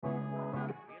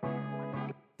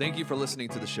Thank you for listening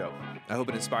to the show. I hope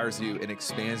it inspires you and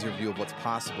expands your view of what's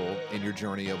possible in your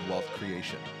journey of wealth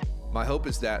creation. My hope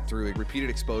is that through a repeated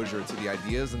exposure to the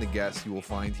ideas and the guests you will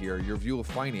find here, your view of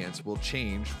finance will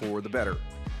change for the better.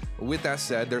 With that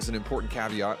said, there's an important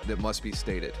caveat that must be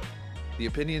stated. The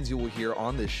opinions you will hear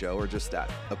on this show are just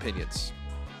that, opinions.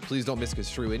 Please don't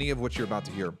misconstrue any of what you're about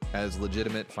to hear as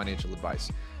legitimate financial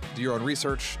advice. Do your own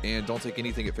research and don't take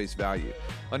anything at face value.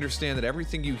 Understand that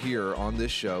everything you hear on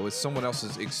this show is someone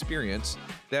else's experience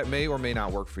that may or may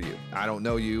not work for you. I don't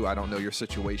know you, I don't know your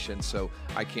situation, so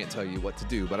I can't tell you what to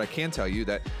do. But I can tell you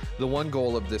that the one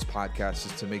goal of this podcast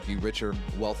is to make you richer,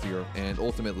 wealthier, and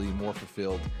ultimately more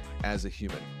fulfilled as a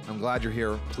human. I'm glad you're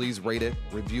here. Please rate it,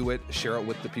 review it, share it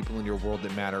with the people in your world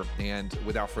that matter. And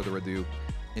without further ado,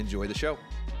 enjoy the show.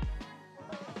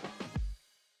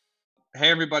 Hey,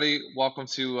 everybody. Welcome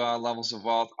to Levels of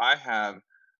Wealth. I have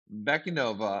Becky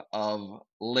Nova of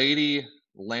Lady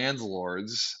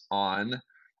Landlords on.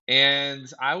 And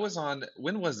I was on,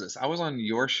 when was this? I was on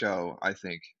your show, I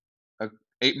think,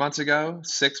 8 months ago,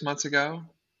 6 months ago.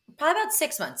 Probably about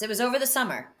 6 months. It was over the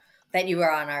summer that you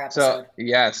were on our So, episode.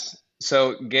 yes.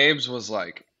 So Gabe's was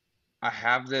like, I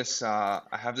have this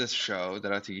show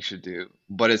that I think you should do,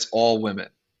 but it's all women.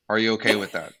 Are you okay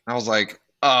with that? I was like,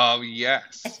 oh,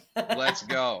 yes, let's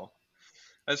go.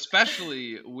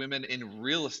 Especially women in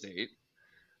real estate,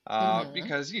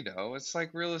 because, it's like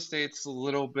real estate's a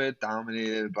little bit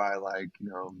dominated by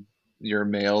your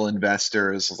male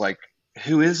investors. Like,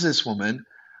 who is this woman?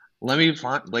 Let me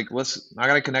find, I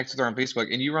got to connect with her on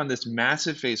Facebook. And you run this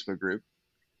massive Facebook group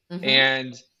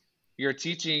and you're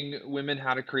teaching women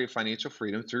how to create financial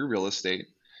freedom through real estate.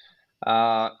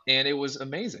 And it was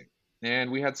amazing.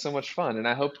 And we had so much fun. And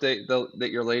I hope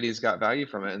that your ladies got value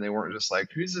from it. And they weren't just like,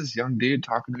 who's this young dude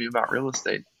talking to me about real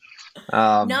estate?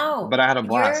 No, but I had a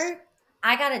blast.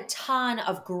 I got a ton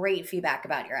of great feedback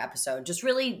about your episode, just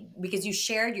really because you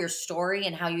shared your story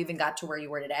and how you even got to where you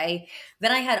were today.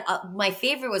 Then I had, my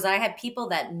favorite was I had people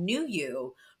that knew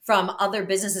you from other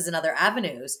businesses and other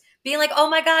avenues being like, oh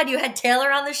my God, you had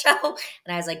Taylor on the show.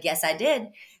 And I was like, yes, I did.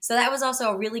 So that was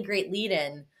also a really great lead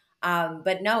in.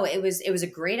 But no, it was a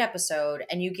great episode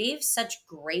and you gave such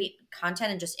great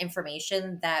content and just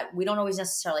information that we don't always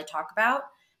necessarily talk about.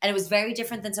 And it was very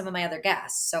different than some of my other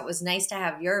guests. So it was nice to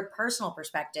have your personal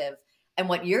perspective and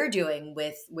what you're doing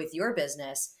with your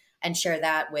business and share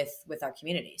that with our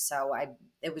community. So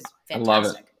it was fantastic. I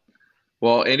love it.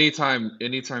 Well, anytime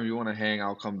you want to hang,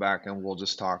 I'll come back and we'll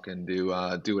just talk and do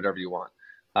whatever you want.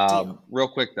 Real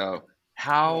quick though,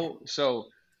 so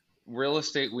real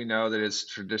estate, we know that it's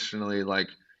traditionally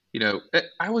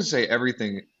I would say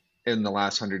everything in the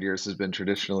last 100 years has been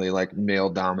traditionally like male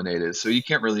dominated. So you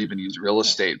can't really even use real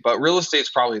estate, but real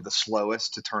estate's probably the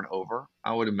slowest to turn over,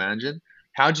 I would imagine.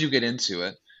 How'd you get into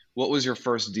it? What was your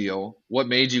first deal? What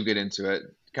made you get into it?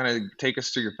 Kind of take us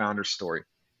through your founder story.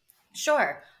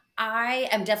 Sure. I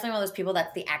am definitely one of those people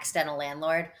that's the accidental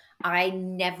landlord. I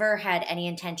never had any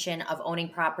intention of owning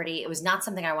property. It was not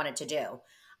something I wanted to do.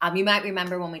 You might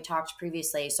remember when we talked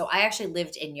previously. So I actually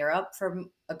lived in Europe for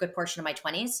a good portion of my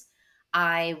 20s.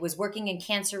 I was working in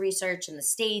cancer research in the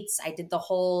States. I did the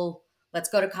whole, let's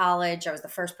go to college. I was the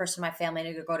first person in my family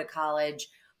to go to college,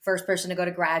 first person to go to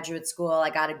graduate school. I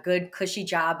got a good cushy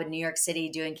job in New York City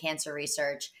doing cancer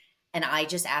research. And I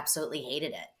just absolutely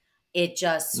hated it. It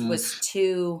just was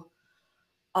too,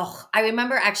 I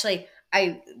remember actually,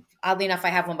 oddly enough, I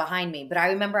have one behind me, but I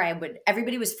remember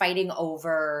everybody was fighting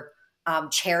over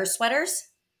chair sweaters,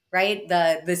 right?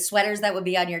 The sweaters that would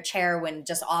be on your chair when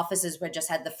just offices would just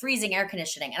had the freezing air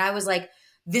conditioning. And I was like,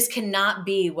 this cannot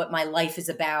be what my life is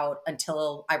about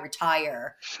until I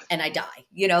retire and I die.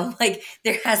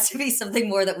 There has to be something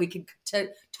more that we could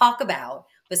talk about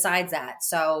besides that.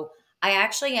 So I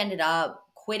actually ended up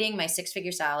quitting my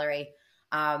 6-figure salary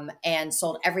and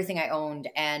sold everything I owned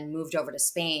and moved over to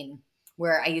Spain,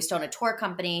 where I used to own a tour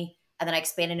company. And then I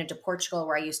expanded into Portugal,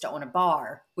 where I used to own a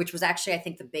bar, which was actually, I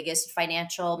think, the biggest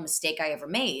financial mistake I ever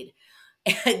made.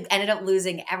 And ended up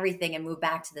losing everything and moved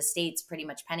back to the States pretty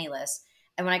much penniless.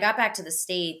 And when I got back to the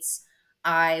States,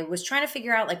 I was trying to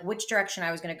figure out which direction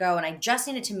I was going to go. And I just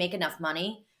needed to make enough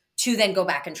money to then go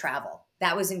back and travel.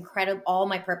 That was incredible. All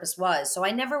my purpose was. So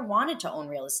I never wanted to own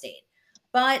real estate.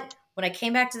 But when I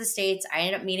came back to the States, I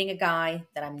ended up meeting a guy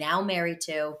that I'm now married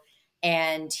to.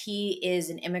 And he is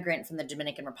an immigrant from the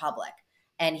Dominican Republic.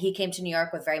 And he came to New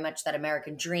York with very much that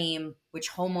American dream, which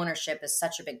home ownership is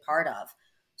such a big part of.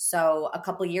 So a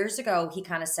couple of years ago, he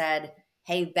kind of said,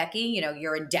 hey, Becky,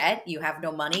 you're in debt. You have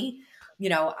no money.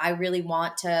 I really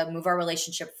want to move our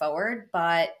relationship forward,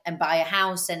 and buy a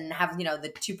house and have,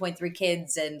 the 2.3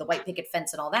 kids and the white picket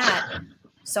fence and all that.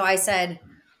 So I said,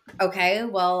 Okay,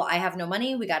 well, I have no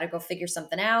money. We got to go figure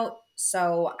something out.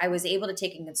 So I was able to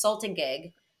take a consulting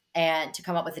gig and to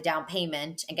come up with a down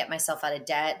payment and get myself out of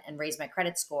debt and raise my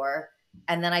credit score.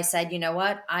 And then I said, you know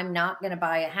what? I'm not going to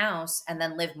buy a house and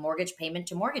then live mortgage payment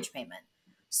to mortgage payment.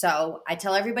 So I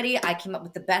tell everybody I came up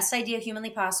with the best idea humanly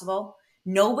possible.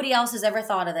 Nobody else has ever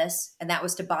thought of this. And that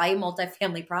was to buy a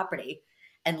multifamily property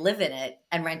and live in it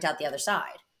and rent out the other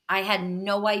side. I had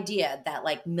no idea that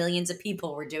like millions of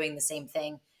people were doing the same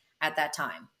thing at that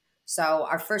time. So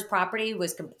our first property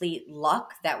was complete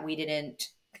luck that we didn't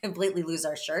completely lose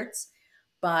our shirts,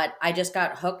 but I just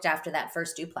got hooked after that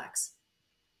first duplex.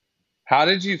 How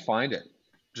did you find it?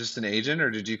 Just an agent, or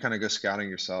did you kind of go scouting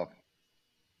yourself?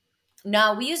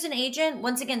 No, we used an agent.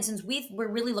 Once again, since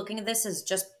we're really looking at this as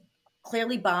just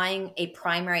clearly buying a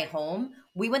primary home,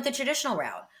 we went the traditional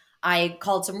route. I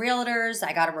called some realtors,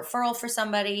 I got a referral for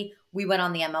somebody, we went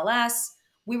on the MLS.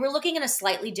 We were looking in a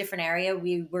slightly different area.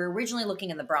 We were originally looking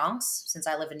in the Bronx since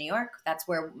I live in New York. That's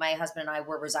where my husband and I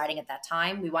were residing at that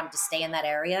time. We wanted to stay in that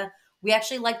area. We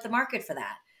actually liked the market for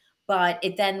that. But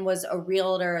it then was a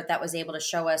realtor that was able to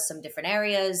show us some different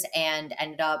areas and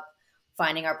ended up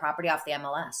finding our property off the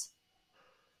MLS.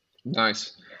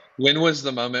 Nice. When was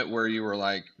the moment where you were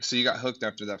like, so you got hooked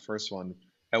after that first one?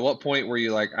 At what point were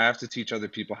you like, I have to teach other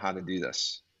people how to do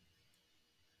this?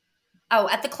 Oh,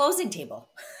 at the closing table.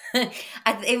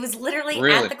 It was literally at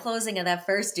Really? the closing of that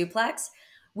first duplex.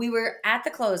 We were at the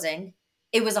closing.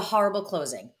 It was a horrible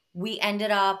closing. We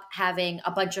ended up having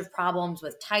a bunch of problems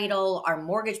with title. Our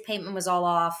mortgage payment was all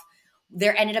off.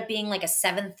 There ended up being like a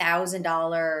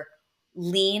 $7,000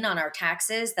 lien on our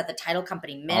taxes that the title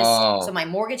company missed. So Oh, my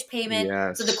mortgage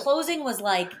payment. So the yes. closing was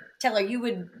like, Taylor, you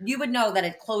would know that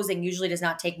a closing usually does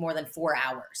not take more than 4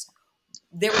 hours.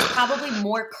 There was probably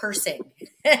more cursing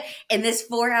in this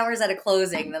 4 hours at a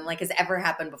closing than like has ever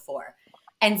happened before.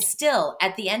 And still,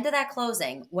 at the end of that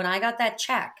closing, when I got that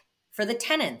check for the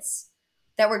tenants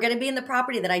that were going to be in the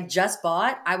property that I just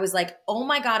bought, I was like, oh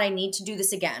my God, I need to do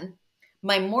this again.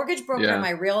 My mortgage broker and Yeah.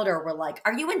 my realtor were like,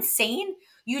 are you insane?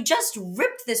 You just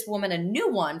ripped this woman a new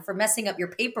one for messing up your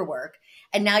paperwork.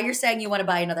 And now you're saying you want to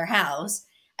buy another house.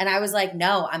 And I was like,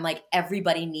 no, I'm like,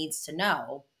 everybody needs to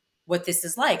know what this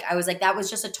is like. I was like, that was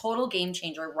just a total game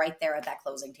changer right there at that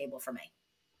closing table for me.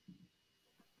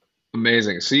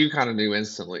 Amazing. So you kind of knew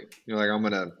instantly. You're like,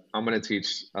 I'm gonna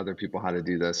teach other people how to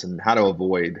do this and how to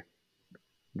avoid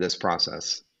this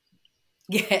process.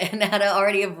 Yeah, and how to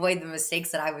already avoid the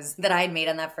mistakes that I had made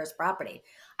on that first property.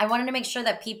 I wanted to make sure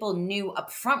that people knew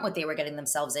upfront what they were getting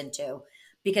themselves into,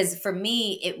 because for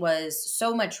me it was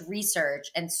so much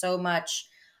research and so much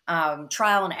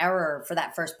trial and error for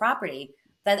that first property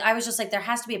that I was just like, there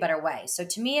has to be a better way. So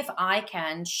to me, if I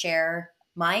can share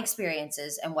my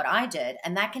experiences and what I did,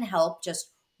 and that can help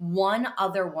just one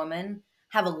other woman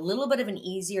have a little bit of an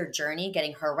easier journey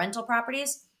getting her rental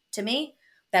properties, to me,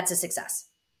 that's a success.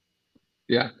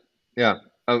 Yeah. Yeah.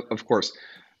 Of course.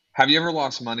 Have you ever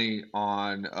lost money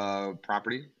on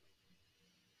property?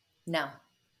 No.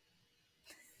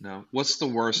 No. What's the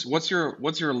worst? What's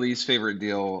your least favorite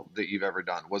deal that you've ever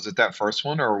done? Was it that first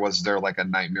one, or was there like a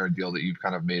nightmare deal that you've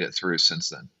kind of made it through since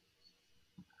then?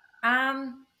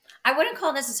 I wouldn't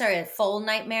call it necessarily a full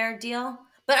nightmare deal,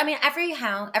 but I mean,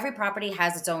 every property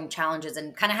has its own challenges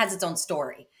and kind of has its own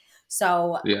story.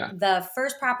 So Yeah. the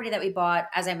first property that we bought,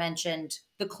 as I mentioned,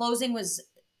 the closing was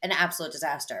an absolute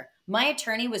disaster. My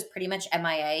attorney was pretty much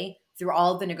MIA through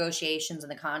all of the negotiations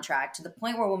and the contract, to the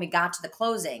point where when we got to the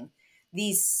closing,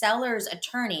 the seller's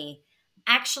attorney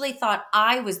actually thought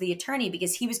I was the attorney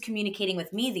because he was communicating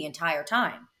with me the entire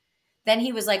time. Then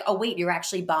he was like, "Oh wait, you're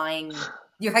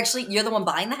the one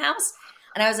buying the house?"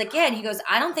 And I was like, "Yeah." And he goes,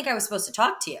 "I don't think I was supposed to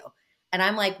talk to you." And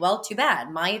I'm like, "Well, too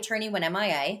bad. My attorney went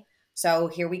MIA, so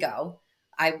here we go.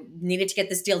 I needed to get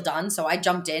this deal done, so I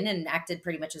jumped in and acted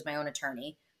pretty much as my own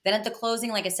attorney." Then at the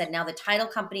closing, like I said, now the title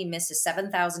company missed a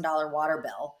 $7,000 water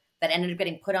bill that ended up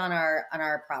getting put on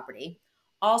our property.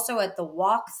 Also at the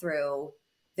walkthrough,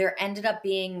 there ended up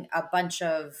being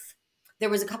there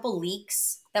was a couple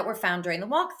leaks that were found during the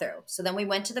walkthrough. So then we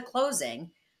went to the closing,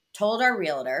 told our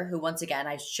realtor, who once again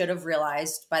I should have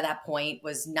realized by that point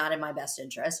was not in my best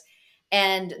interest.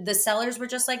 And the sellers were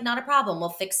just like, not a problem. We'll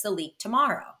fix the leak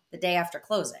tomorrow, the day after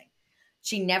closing.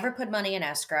 She never put money in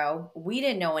escrow. We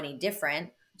didn't know any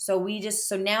different. So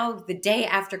now the day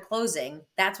after closing,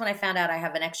 that's when I found out I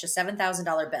have an extra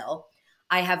 $7,000 bill.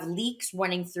 I have leaks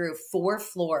running through 4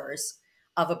 floors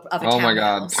of a Oh my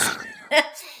God. townhouse.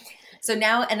 So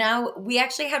now we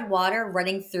actually had water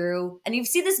running through, and you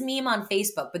see this meme on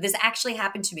Facebook, but this actually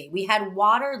happened to me. We had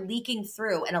water leaking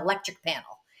through an electric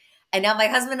panel. And now my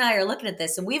husband and I are looking at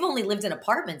this, and we've only lived in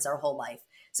apartments our whole life.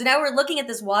 So now we're looking at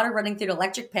this water running through the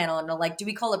electric panel, and they're like, do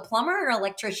we call it plumber or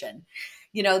electrician?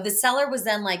 The seller was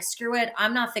then like, screw it,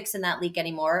 I'm not fixing that leak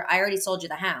anymore. I already sold you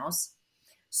the house.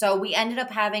 So we ended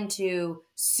up having to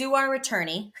sue our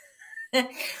attorney.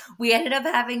 We ended up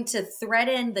having to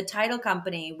threaten the title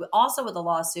company also with a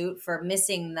lawsuit for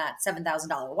missing that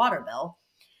 $7,000 water bill.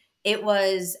 It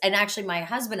was, and actually my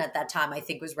husband at that time, I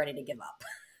think, was ready to give up.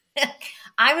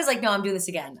 I was like, no, I'm doing this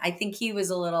again. I think he was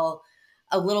a little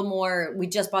more, we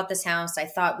just bought this house. I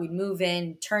thought we'd move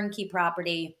in, turnkey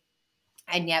property.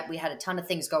 And yet we had a ton of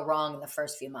things go wrong in the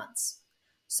first few months.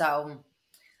 So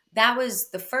that was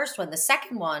the first one. The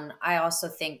second one I also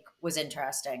think was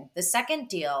interesting. The second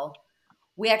deal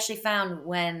we actually found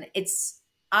when it's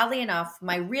oddly enough,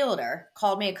 my realtor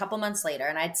called me a couple months later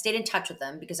and I'd stayed in touch with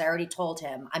him because I already told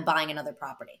him I'm buying another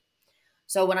property.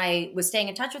 So when I was staying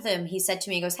in touch with him, he said to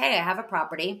me, he goes, hey, I have a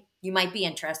property. You might be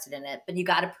interested in it, but you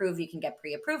got to prove you can get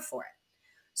pre-approved for it.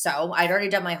 So I'd already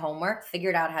done my homework,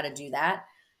 figured out how to do that,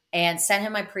 and sent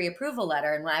him my pre-approval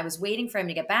letter. And when I was waiting for him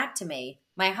to get back to me,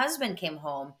 my husband came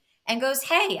home and goes,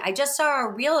 hey, I just saw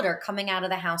a realtor coming out of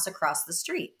the house across the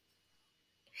street.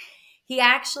 He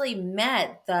actually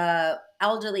met the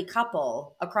elderly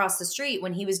couple across the street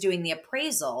when he was doing the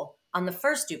appraisal on the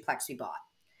first duplex we bought.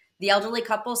 The elderly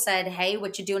couple said, hey,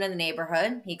 what you doing in the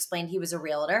neighborhood? He explained he was a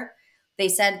realtor. They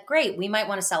said, great, we might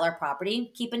want to sell our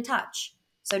property. Keep in touch.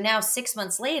 So now 6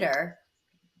 months later,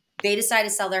 they decided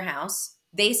to sell their house.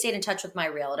 They stayed in touch with my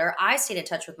realtor. I stayed in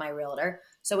touch with my realtor.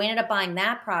 So we ended up buying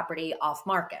that property off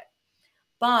market.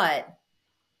 But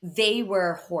they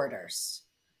were hoarders.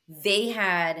 They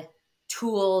had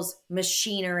tools,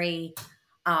 machinery,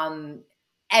 um,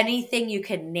 anything you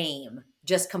could name,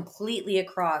 just completely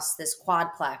across this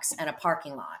quadplex and a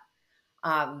parking lot.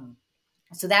 Um,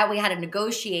 so that we had to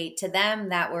negotiate to them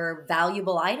that were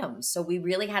valuable items. So we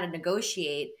really had to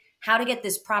negotiate how to get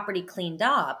this property cleaned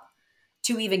up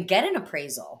to even get an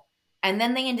appraisal. And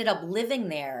then they ended up living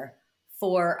there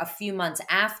for a few months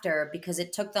after because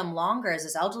it took them longer as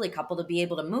this elderly couple to be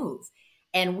able to move.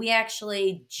 And we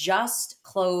actually just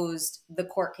closed the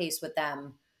court case with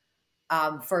them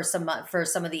for some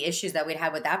of the issues that we'd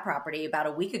had with that property about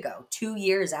a week ago, 2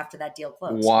 years after that deal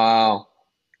closed. Wow.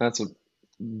 That's a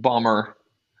bummer.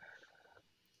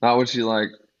 Not what you like.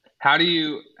 How do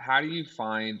you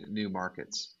find new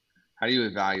markets? How do you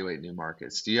evaluate new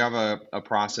markets? Do you have a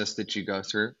process that you go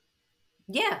through?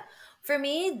 Yeah. For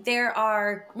me, there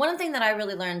are one thing that I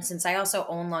really learned since I also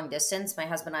own long distance. My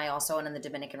husband and I also own in the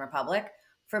Dominican Republic.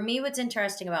 For me, what's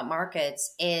interesting about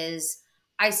markets is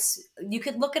you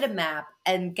could look at a map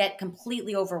and get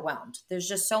completely overwhelmed. There's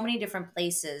just so many different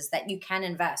places that you can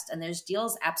invest, and there's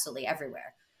deals absolutely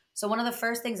everywhere. So one of the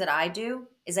first things that I do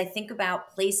is I think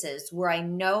about places where I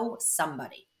know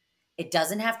somebody. It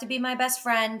doesn't have to be my best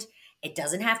friend. It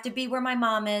doesn't have to be where my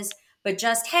mom is, but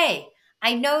just, hey,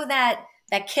 I know that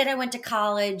kid I went to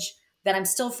college that I'm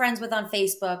still friends with on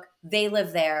Facebook, they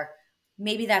live there.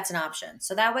 Maybe that's an option.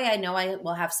 So that way I know I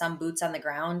will have some boots on the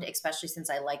ground, especially since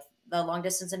I like the long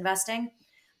distance investing.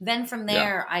 Then from Yeah.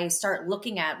 there, I start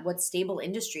looking at what stable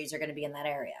industries are going to be in that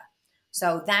area.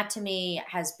 So that to me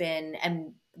has been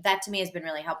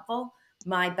really helpful.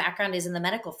 My background is in the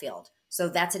medical field. So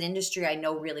that's an industry I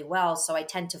know really well. So I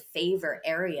tend to favor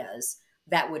areas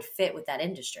that would fit with that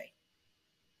industry.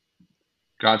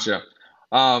 Gotcha.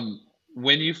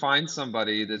 When you find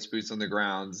somebody that's boots on the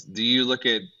ground, do you look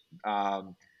at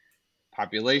um,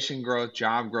 population growth,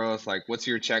 job growth? Like, what's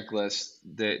your checklist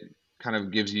that kind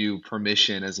of gives you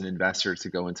permission as an investor to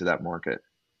go into that market?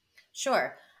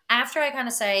 Sure. After I kind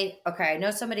of say, okay, I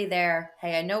know somebody there.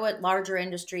 Hey, I know what larger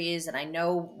industry is and I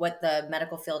know what the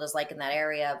medical field is like in that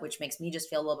area, which makes me just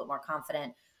feel a little bit more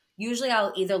confident. Usually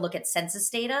I'll either look at census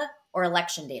data or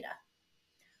election data.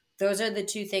 Those are the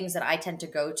two things that I tend to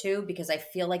go to because I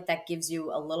feel like that gives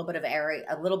you a little bit of area,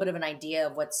 a little bit of an idea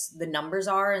of what's the numbers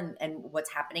are and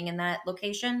what's happening in that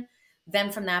location.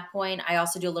 Then from that point, I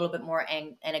also do a little bit more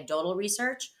anecdotal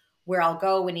research where I'll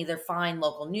go and either find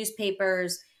local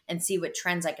newspapers and see what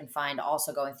trends I can find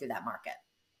also going through that market.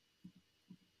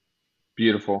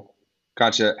 Beautiful.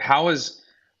 Gotcha.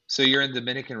 So you're in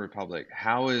Dominican Republic.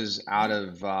 How is out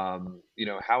of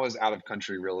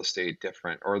country real estate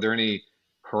different? Or are there any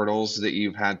hurdles that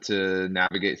you've had to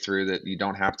navigate through that you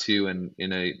don't have to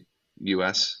in a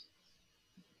US?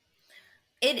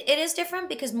 It is different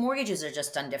because mortgages are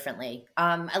just done differently.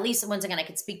 At least once again, I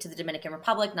could speak to the Dominican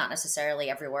Republic, not necessarily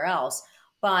everywhere else,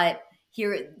 but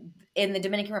here in the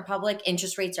Dominican Republic,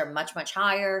 interest rates are much, much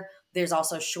higher. There's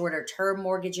also shorter term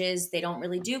mortgages. They don't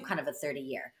really do kind of a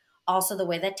 30-year. Also, the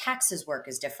way that taxes work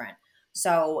is different.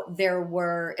 So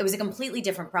it was a completely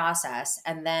different process.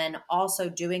 And then also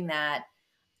doing that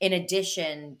in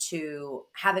addition to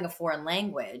having a foreign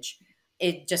language,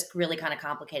 it just really kind of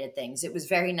complicated things. It was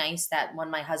very nice that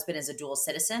my husband is a dual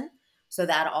citizen. So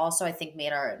that also I think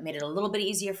made it a little bit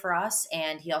easier for us.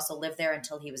 And he also lived there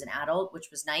until he was an adult, which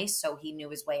was nice. So he knew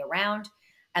his way around.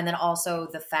 And then also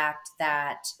the fact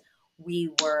that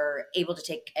we were able to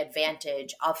take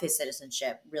advantage of his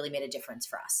citizenship really made a difference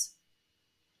for us.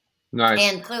 Nice.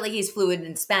 And clearly he's fluent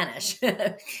in Spanish.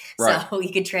 Right. So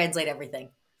he could translate everything.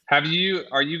 Are you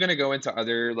going to go into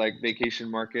other like vacation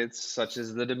markets such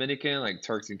as the Dominican, like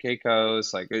Turks and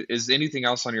Caicos? Like, is anything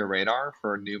else on your radar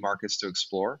for new markets to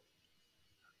explore?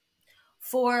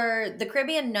 For the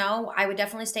Caribbean, no, I would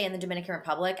definitely stay in the Dominican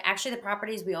Republic. Actually, the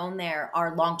properties we own there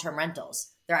are long term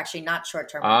rentals. They're actually not short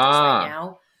term rentals right Ah,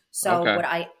 now. So,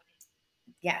 okay.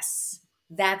 yes,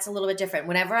 that's a little bit different.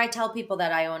 Whenever I tell people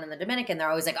that I own in the Dominican, they're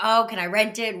always like, "Oh, can I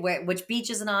rent it? Which beach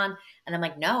is it on?" And I'm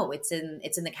like, "No, it's in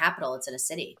the capital. It's in a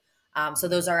city." So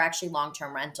those are actually long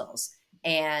term rentals.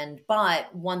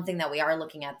 But one thing that we are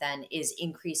looking at then is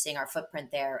increasing our footprint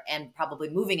there and probably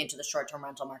moving into the short term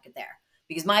rental market there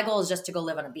because my goal is just to go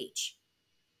live on a beach.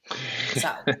 So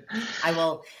I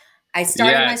will. I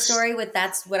started my Yes. story with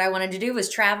that's what I wanted to do was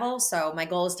travel. So my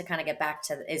goal is to kind of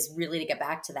is really to get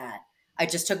back to that. It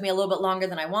just took me a little bit longer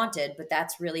than I wanted, but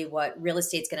that's really what real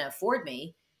estate's going to afford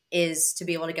me is to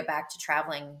be able to get back to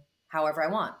traveling however I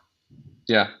want.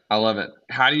 Yeah, I love it.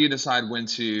 How do you decide when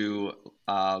to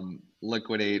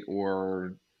liquidate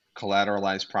or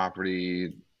collateralize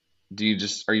property?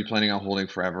 Are you planning on holding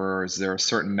forever, or is there a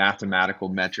certain mathematical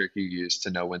metric you use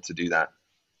to know when to do that?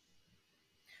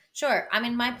 Sure. I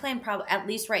mean, my plan, probably at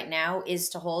least right now, is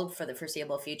to hold for the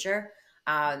foreseeable future.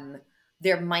 Um,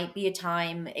 there might be a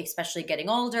time, especially getting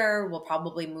older, we'll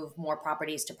probably move more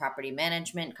properties to property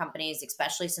management companies,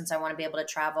 especially since I want to be able to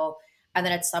travel. And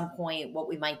then at some point, what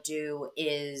we might do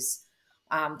is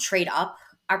trade up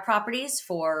our properties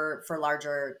for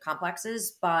larger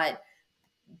complexes. But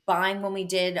buying when we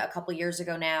did a couple years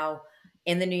ago now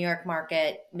in the New York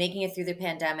market, making it through the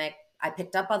pandemic. I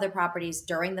picked up other properties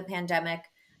during the pandemic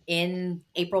in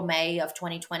April, May of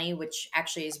 2020, which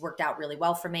actually has worked out really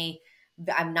well for me.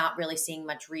 I'm not really seeing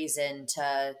much reason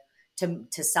to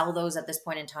sell those at this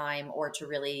point in time or to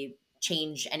really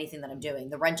change anything that I'm doing.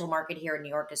 The rental market here in New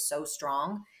York is so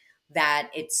strong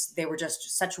that they were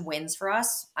just such wins for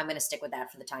us. I'm going to stick with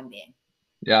that for the time being.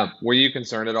 Yeah. Were you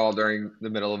concerned at all during the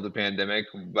middle of the pandemic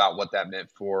about what that meant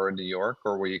for New York,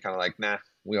 or were you kind of like, nah,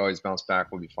 we always bounce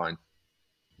back, we'll be fine?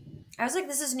 I was like,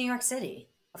 this is New York City.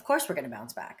 Of course we're going to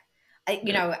bounce back.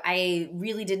 Yeah. I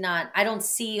really did not, I don't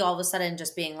see all of a sudden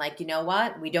just being like, you know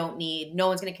what? No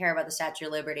one's going to care about the Statue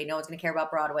of Liberty. No one's going to care about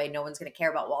Broadway. No one's going to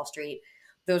care about Wall Street.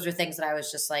 Those are things that I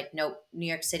was just like, nope, New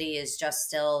York City is just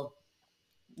still,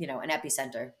 an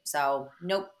epicenter. So,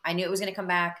 nope, I knew it was going to come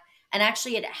back. And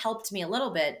actually, it helped me a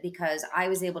little bit because I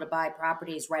was able to buy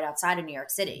properties right outside of New York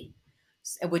City,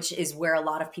 which is where a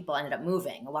lot of people ended up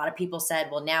moving. A lot of people said,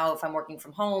 well, now if I'm working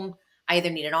from home, I either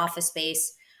need an office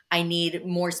space, I need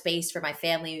more space for my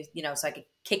family, so I could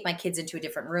kick my kids into a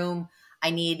different room. I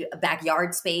need a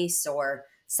backyard space or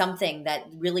something that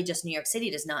really just New York City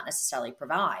does not necessarily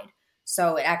provide.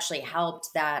 So it actually helped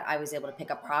that I was able to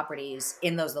pick up properties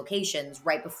in those locations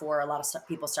right before a lot of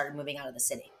people started moving out of the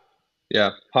city.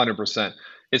 Yeah, 100%.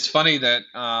 It's funny that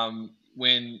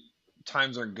when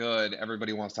times are good,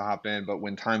 everybody wants to hop in, but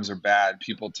when times are bad,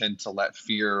 people tend to let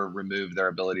fear remove their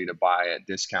ability to buy at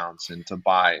discounts and to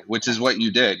buy, which is Correct. what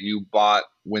you did. You bought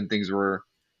when things were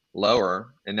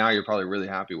lower, and now you're probably really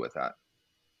happy with that.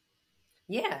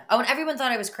 Yeah. Oh, and everyone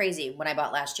thought I was crazy when I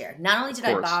bought last year. Not only Of did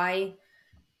I course. buy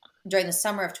during the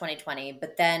summer of 2020,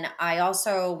 but then I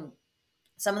also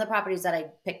some of the properties that I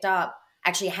picked up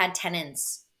actually had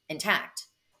tenants intact.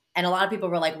 And a lot of people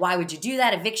were like, why would you do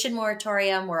that? Eviction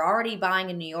moratorium. We're already buying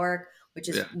in New York, which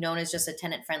is Yeah. known as just a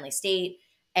tenant friendly state.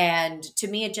 And to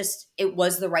me, it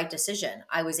was the right decision.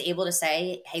 I was able to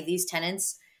say, hey, these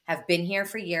tenants have been here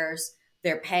for years.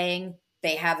 They're paying,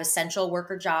 they have essential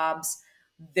worker jobs,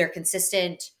 they're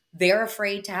consistent. They're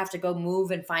afraid to have to go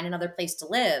move and find another place to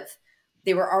live.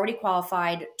 They were already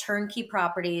qualified, turnkey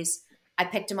properties. I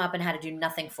picked them up and had to do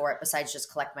nothing for it besides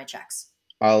just collect my checks.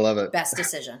 I love it. Best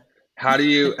decision. How do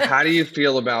you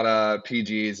feel about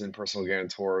PGs and personal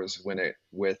guarantors when it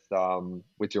with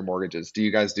your mortgages? Do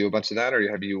you guys do a bunch of that, or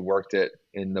have you worked it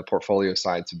in the portfolio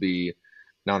side to be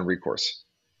non-recourse?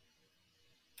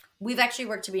 We've actually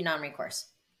worked to be non recourse.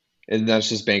 And that's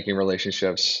just banking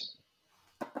relationships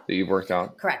that you've worked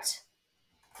out. Correct.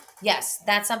 Yes,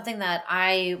 that's something that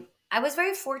I was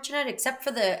very fortunate, except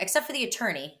for the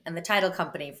attorney and the title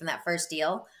company from that first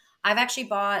deal. I've actually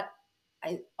bought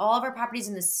all of our properties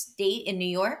in the state in New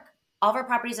York. All of our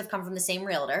properties have come from the same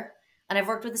realtor, and I've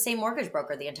worked with the same mortgage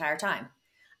broker the entire time.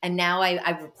 And now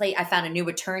I found a new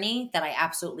attorney that I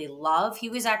absolutely love. He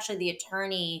was actually the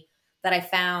attorney that I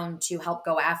found to help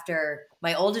go after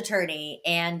my old attorney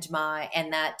and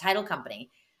that title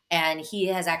company. And he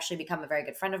has actually become a very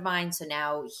good friend of mine. So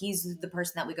now he's the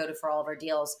person that we go to for all of our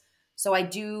deals. So I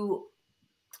do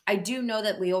know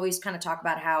that we always kind of talk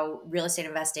about how real estate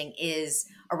investing is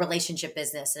a relationship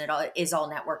business and it is all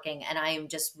networking. And I am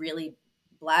just really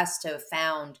blessed to have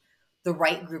found the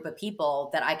right group of people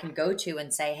that I can go to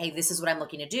and say, hey, this is what I'm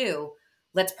looking to do.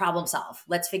 Let's problem solve.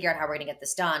 Let's figure out how we're going to get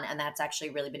this done. And that's actually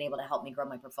really been able to help me grow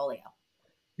my portfolio.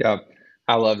 Yeah,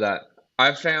 I love that.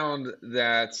 I've found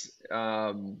that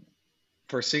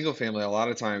for single family, a lot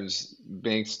of times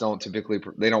banks don't typically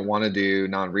they don't want to do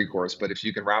non-recourse, but if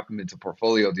you can wrap them into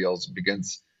portfolio deals, it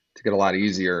begins to get a lot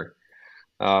easier.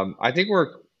 I think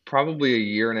we're probably a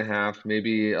year and a half,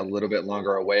 maybe a little bit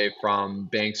longer away from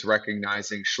banks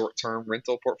recognizing short-term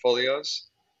rental portfolios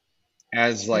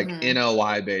as like Hmm.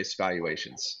 NOI based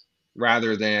valuations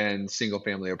rather than single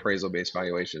family appraisal based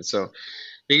valuations. So I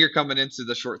think you're coming into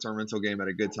the short-term rental game at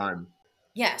a good time.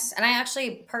 Yes. And I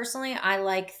actually, personally, I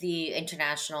like the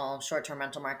international short term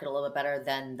rental market a little bit better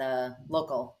than the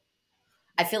local.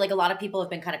 I feel like a lot of people have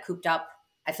been kind of cooped up.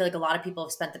 I feel like a lot of people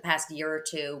have spent the past year or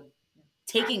two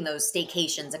taking those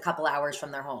staycations a couple hours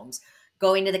from their homes,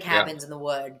 going to the Yeah, cabins in the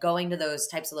wood, going to those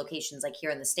types of locations like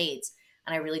here in the States.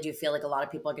 And I really do feel like a lot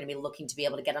of people are going to be looking to be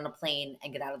able to get on a plane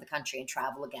and get out of the country and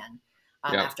travel again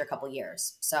yeah, after a couple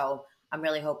years. So I'm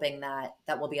really hoping that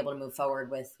we'll be able to move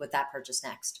forward with that purchase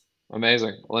next.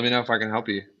 amazing. Let me know if I can help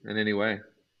you in any way.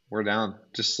 We're down.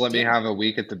 Just let me Deal. have a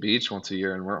week at the beach once a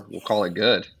year, and we'll call it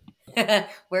good.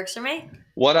 Works for me.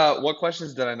 What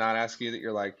questions did I not ask you that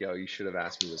you're like, yo, you should have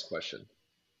asked me this question?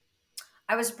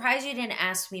 I was surprised you didn't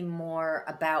ask me more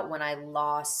about when I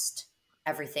lost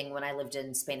everything when I lived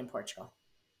in Spain and Portugal.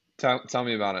 Tell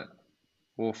me about it.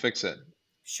 We'll fix it.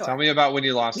 Tell Sure. me about when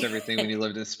you lost everything when you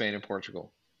lived in Spain and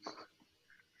Portugal.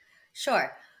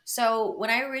 Sure. So when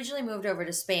I originally moved over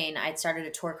to Spain, I'd started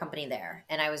a tour company there,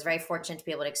 and I was very fortunate to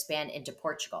be able to expand into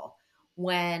Portugal.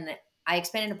 When I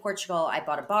expanded to Portugal, I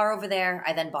bought a bar over there.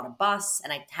 I then bought a bus,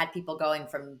 and I had people going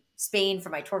from Spain for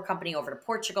my tour company over to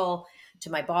Portugal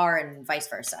to my bar, and vice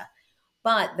versa.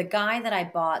 But the guy that I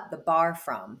bought the bar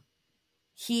from,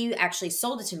 he actually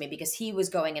sold it to me because he was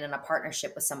going in a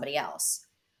partnership with somebody else.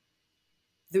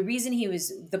 The reason he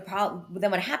was the problem, then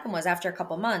what happened was after a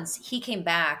couple months he came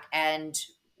back and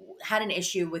had an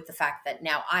issue with the fact that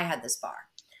now I had this bar.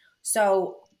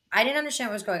 So I didn't understand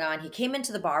what was going on. He came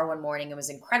into the bar one morning and was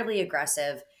incredibly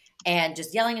aggressive and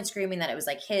just yelling and screaming that it was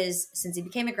like his. Since he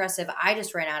became aggressive, I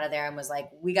just ran out of there and was like,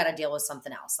 we got to deal with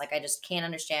something else. Like, I just can't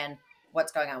understand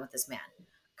what's going on with this man.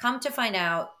 Come to find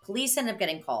out, police end up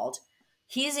getting called.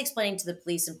 He's explaining to the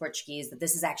police in Portuguese that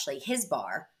this is actually his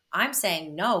bar. I'm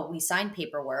saying, no, we signed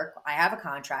paperwork. I have a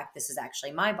contract. This is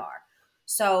actually my bar.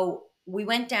 So we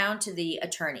went down to the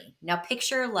attorney. Now,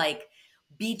 picture like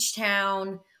beach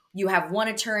town. You have one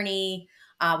attorney,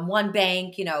 one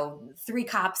bank, three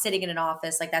cops sitting in an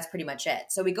office. Like, that's pretty much it.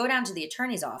 So we go down to the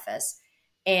attorney's office.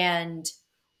 And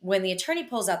when the attorney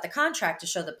pulls out the contract to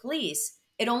show the police,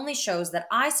 it only shows that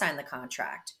I signed the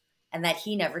contract and that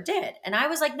he never did. And I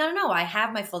was like, no, no, no, I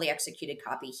have my fully executed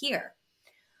copy here.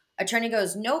 Attorney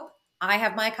goes, nope, I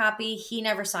have my copy. He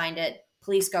never signed it.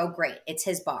 Police go, great. It's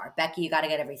his bar. Becky, you got to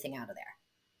get everything out of there.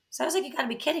 So I was like, you got to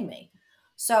be kidding me.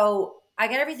 So I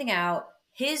get everything out.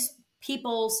 His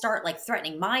people start like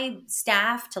threatening my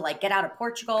staff to like get out of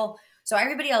Portugal. So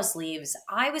everybody else leaves.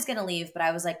 I was going to leave, but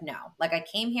I was like, no. Like, I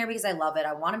came here because I love it.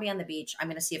 I want to be on the beach. I'm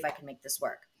going to see if I can make this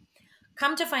work.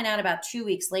 Come to find out about 2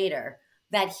 weeks later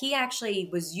that he actually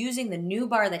was using the new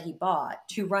bar that he bought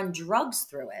to run drugs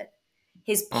through it.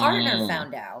 His partner Mm.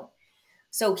 found out.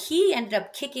 So he ended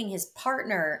up kicking his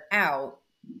partner out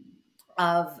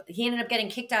he ended up getting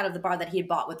kicked out of the bar that he had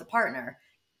bought with the partner,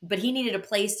 but he needed a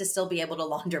place to still be able to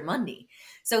launder money.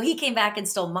 So he came back and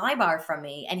stole my bar from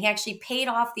me, and he actually paid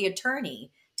off the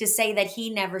attorney to say that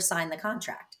he never signed the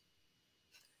contract.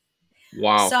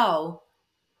 Wow. So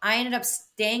I ended up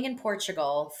staying in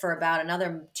Portugal for about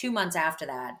another 2 months after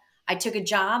that. I took a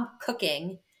job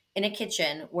cooking in a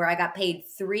kitchen where I got paid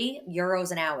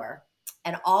 €3 an hour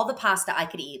and all the pasta I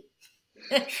could eat.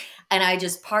 And I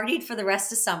just partied for the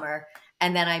rest of summer.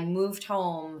 And then I moved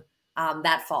home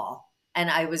that fall. And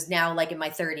I was now like in my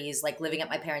 30s, like living at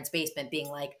my parents' basement, being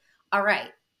like, all right,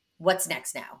 what's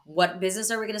next now? What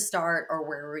business are we going to start or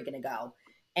where are we going to go?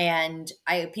 And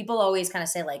people always kind of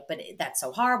say like, but that's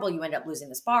so horrible. You end up losing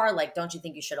this bar. Like, don't you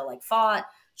think you should have like fought,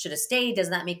 should have stayed?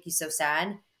 Doesn't that make you so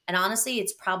sad? And honestly,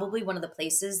 it's probably one of the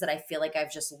places that I feel like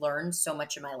I've just learned so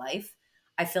much in my life.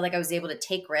 I feel like I was able to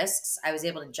take risks. I was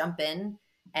able to jump in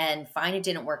and find it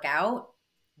didn't work out,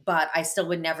 but I still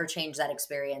would never change that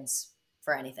experience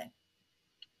for anything.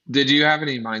 Did you have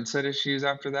any mindset issues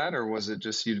after that, or was it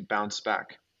just you bounced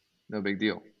back? No big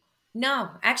deal. No,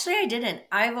 actually, I didn't.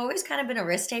 I've always kind of been a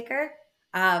risk taker.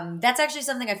 That's actually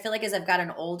something I feel like as I've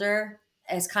gotten older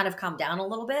has kind of calmed down a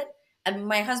little bit. And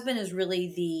my husband is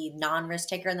really the non-risk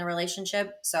taker in the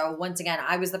relationship. So once again,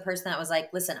 I was the person that was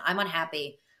like, listen, I'm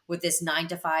unhappy with this 9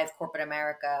 to 5 corporate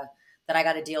America that I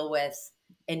got to deal with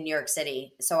in New York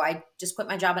City. So I just quit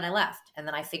my job and I left. And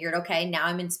then I figured, okay, now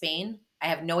I'm in Spain. I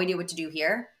have no idea what to do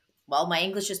here. Well, my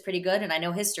English is pretty good and I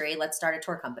know history. Let's start a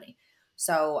tour company.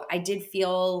 So I did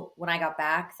feel when I got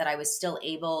back that I was still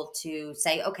able to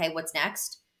say, okay, what's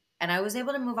next? And I was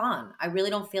able to move on. I really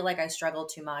don't feel like I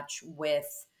struggled too much with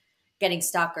getting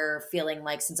stuck or feeling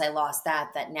like since I lost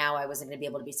that now I wasn't going to be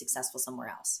able to be successful somewhere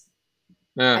else.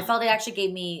 I Yeah, felt it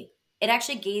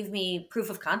actually gave me proof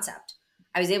of concept.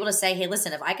 I was able to say, hey,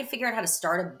 listen, if I could figure out how to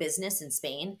start a business in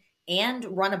Spain and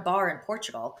run a bar in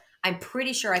Portugal, I'm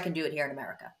pretty sure I can do it here in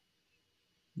America.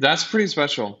 that's pretty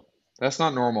special. That's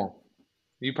not normal.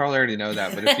 You probably already know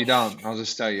that, but if you don't, I'll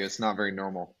just tell you it's not very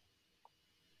normal.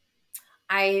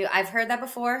 I've heard that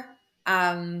before,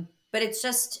 but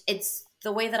it's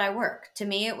the way that I work. To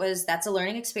me, it was that's a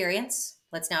learning experience.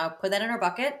 Let's now put that in our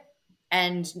bucket.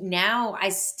 And now I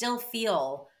still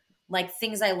feel like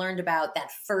things I learned about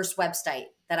that first website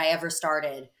that I ever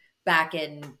started back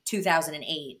in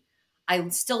 2008. I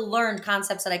still learned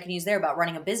concepts that I can use there about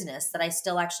running a business that I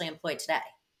still actually employ today.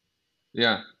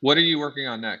 Yeah. What are you working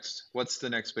on next? What's the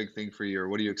next big thing for you, or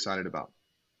what are you excited about?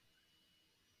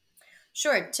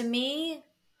 Sure. To me,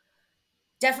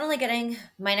 definitely getting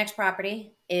my next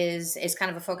property is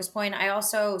kind of a focus point. I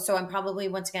also so I'm probably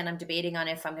once again I'm debating on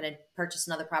if I'm going to purchase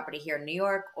another property here in New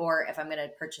York or if I'm going to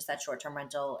purchase that short-term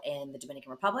rental in the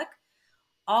Dominican Republic.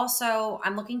 Also,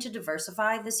 I'm looking to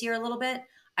diversify this year a little bit.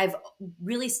 I've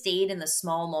really stayed in the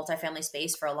small multifamily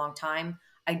space for a long time.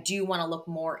 I do want to look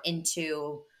more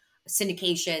into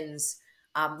syndications,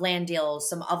 land deals,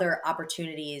 some other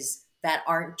opportunities that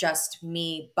aren't just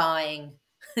me buying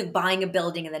buying a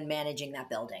building and then managing that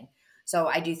building. So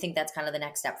I do think that's kind of the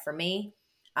next step for me.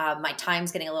 My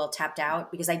time's getting a little tapped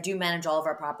out because I do manage all of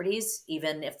our properties,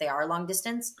 even if they are long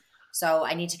distance. So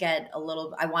I need to get a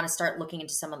little, I want to start looking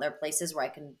into some other places where I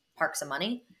can park some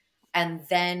money and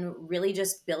then really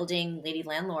just building lady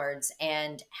landlords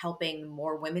and helping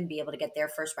more women be able to get their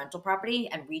first rental property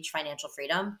and reach financial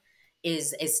freedom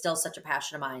is still such a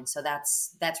passion of mine. So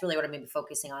that's really what I'm going to be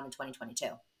focusing on in 2022.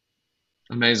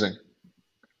 Amazing.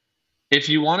 If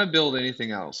you want to build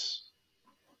anything else,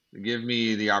 give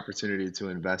me the opportunity to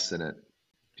invest in it.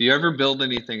 If you ever build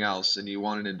anything else and you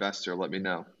want an investor, let me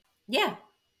know. Yeah.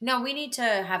 No, we need to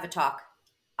have a talk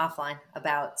offline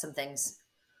about some things.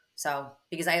 So,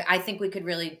 because I think we could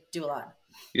really do a lot.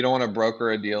 You don't want to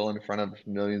broker a deal in front of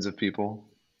millions of people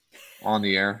on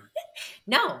the air.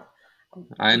 No, I we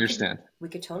could understand. we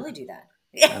could totally do that.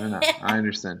 I don't know. I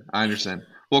understand. I understand.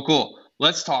 Well, cool.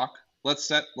 Let's talk. Let's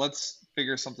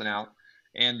figure something out.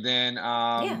 And then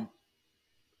Yeah.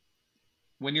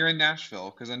 when you're in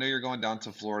Nashville, because I know you're going down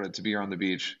to Florida to be here on the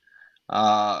beach,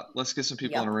 let's get some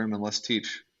people in a Yep. room and let's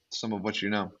teach some of what you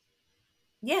know.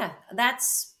 Yeah,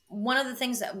 that's one of the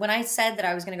things that when I said that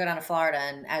I was going to go down to Florida,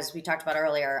 and as we talked about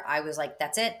earlier, I was like,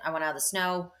 "That's it. I want out of the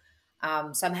snow."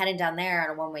 So I'm heading down there on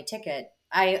a one-way ticket.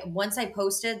 I once I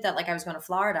posted that like I was going to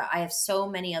Florida, I have so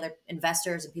many other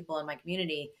investors and people in my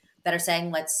community that are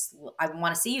saying, "Let's. I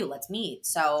want to see you. Let's meet."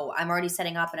 So I'm already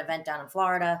setting up an event down in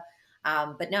Florida.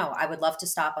 But no, I would love to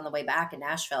stop on the way back in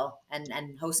Nashville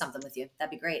and host something with you.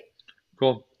 That'd be great.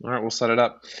 Cool. All right, we'll set it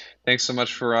up. Thanks so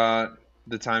much for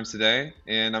the time today,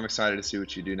 and I'm excited to see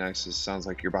what you do next. It sounds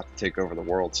like you're about to take over the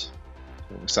world. So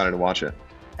I'm excited to watch it.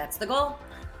 That's the goal.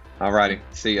 All righty.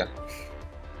 See ya.